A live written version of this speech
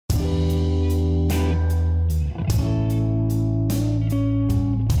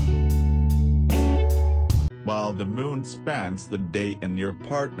The moon spends the day in your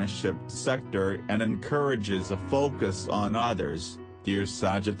partnership sector and encourages a focus on others, dear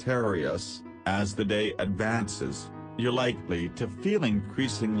Sagittarius. As the day advances, you're likely to feel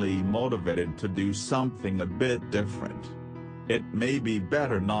increasingly motivated to do something a bit different. It may be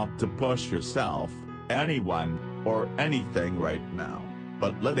better not to push yourself, anyone, or anything right now,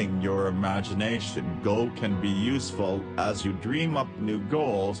 but letting your imagination go can be useful as you dream up new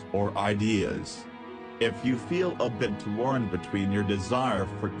goals or ideas. If you feel a bit torn between your desire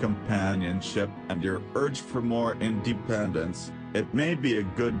for companionship and your urge for more independence, it may be a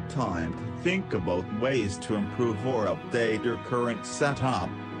good time to think about ways to improve or update your current setup,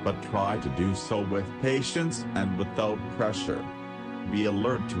 but try to do so with patience and without pressure. Be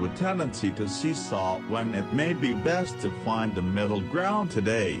alert to a tendency to seesaw when it may be best to find a middle ground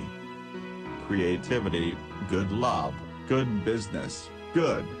today. Creativity, good love, good business,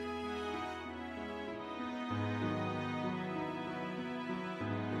 good